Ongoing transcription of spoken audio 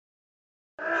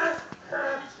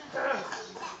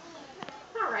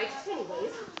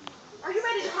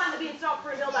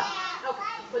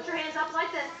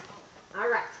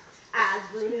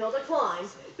Brunhilde climbed.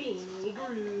 Beanie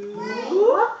grew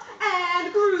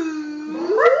and grew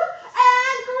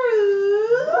and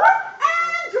grew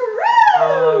and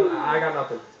grew. I got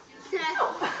nothing. And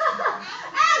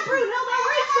Brunhilde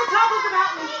reached the top of the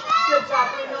mountain. Good job,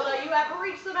 Brunhilde. You have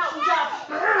reached the mountaintop.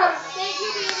 Thank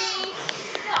you, Beanie.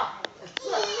 Now,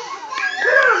 look.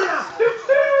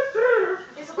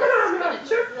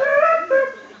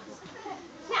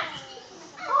 Now,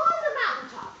 on the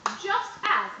mountaintop, just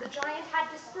as the giant had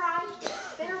described,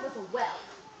 there was a well.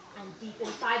 And deep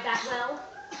inside that well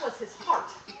was his heart.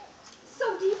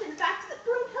 So deep, in fact, that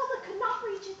Brunhilde could not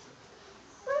reach it.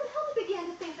 Brunhilde began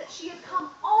to think that she had come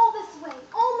all this way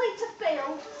only to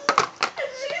fail. And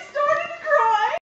she started